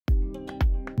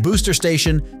Booster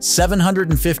Station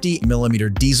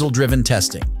 750mm diesel-driven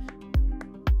testing.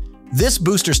 This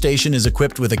booster station is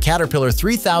equipped with a Caterpillar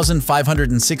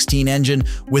 3516 engine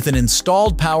with an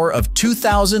installed power of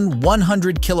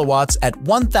 2,100 kilowatts at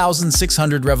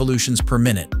 1,600 revolutions per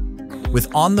minute,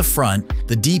 with on the front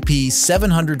the DP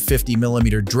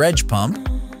 750mm dredge pump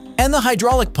and the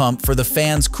hydraulic pump for the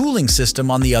fan's cooling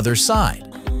system on the other side.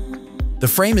 The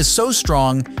frame is so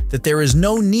strong that there is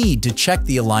no need to check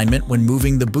the alignment when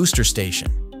moving the booster station.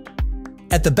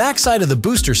 At the backside of the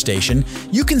booster station,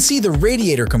 you can see the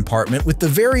radiator compartment with the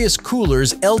various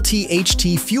coolers,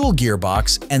 LT-HT fuel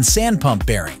gearbox, and sand pump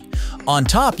bearing. On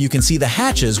top, you can see the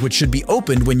hatches, which should be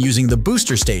opened when using the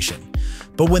booster station,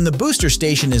 but when the booster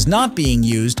station is not being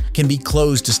used, can be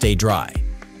closed to stay dry.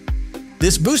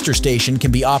 This booster station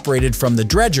can be operated from the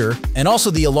dredger, and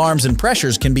also the alarms and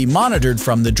pressures can be monitored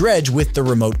from the dredge with the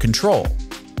remote control.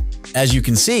 As you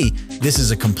can see, this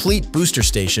is a complete booster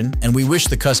station, and we wish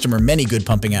the customer many good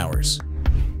pumping hours.